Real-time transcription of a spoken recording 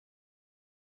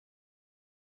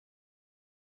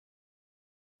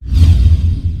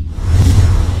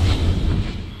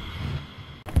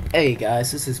Hey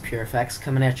guys, this is PureFX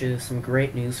coming at you with some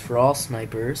great news for all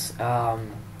snipers.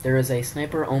 There is a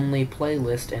sniper-only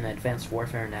playlist in Advanced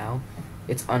Warfare now.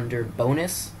 It's under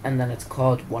bonus, and then it's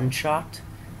called OneShot.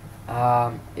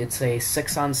 It's a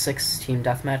 6-on-6 team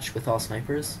deathmatch with all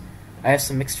snipers. I have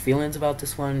some mixed feelings about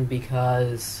this one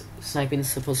because sniping is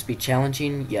supposed to be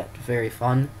challenging, yet very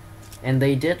fun. And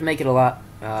they did make it a lot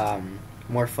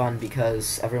more fun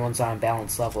because everyone's on a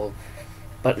balanced level.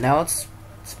 But now it's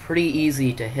pretty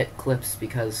easy to hit clips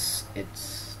because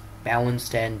it's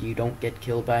balanced and you don't get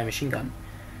killed by a machine gun.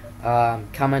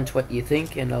 Comment what you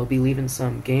think, and I'll be leaving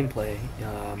some gameplay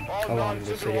along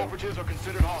this video.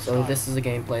 So this is a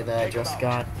gameplay that I just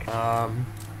got.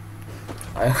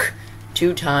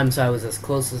 2 times I was as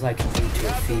close as I could do to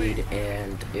a feed,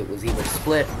 and it was either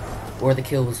split or the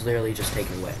kill was literally just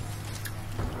taken away.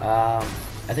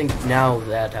 I think now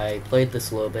that I played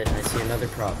this a little bit, I see another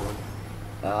problem.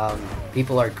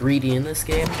 People are greedy in this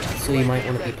game, so you might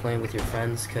want to be playing with your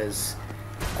friends, because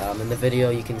in the video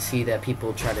you can see that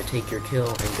people try to take your kill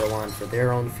and go on for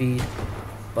their own feed,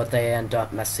 but they end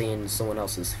up messing someone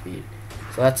else's feed.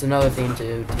 So that's another thing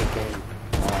to take in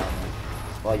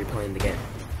while you're playing the game.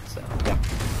 So, yeah.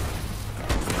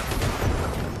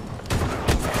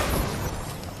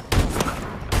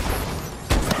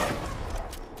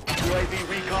 UAV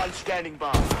recon standing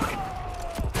by.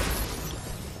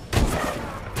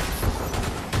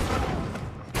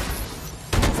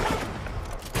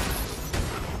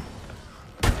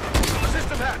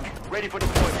 Ready for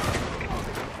deployment.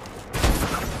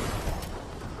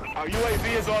 Our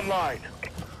UAV is online.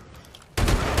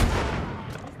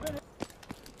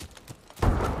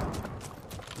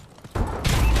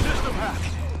 System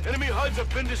hacked. Enemy HUDs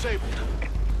have been disabled.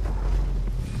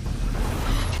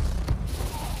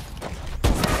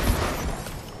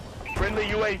 Friendly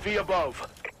UAV above.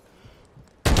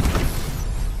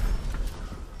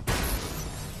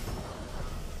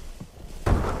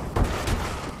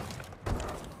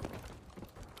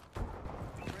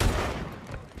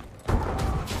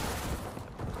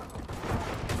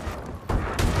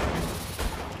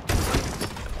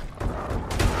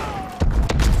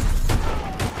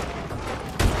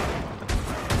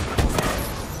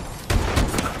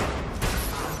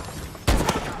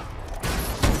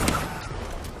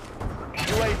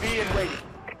 UAV and waiting.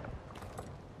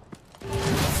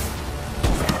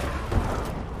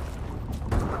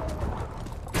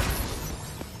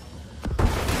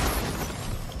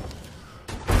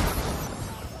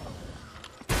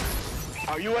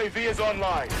 Our UAV is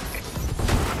online.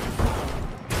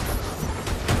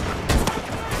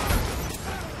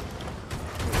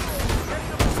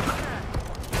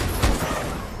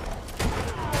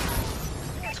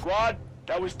 Squad,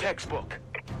 that was textbook.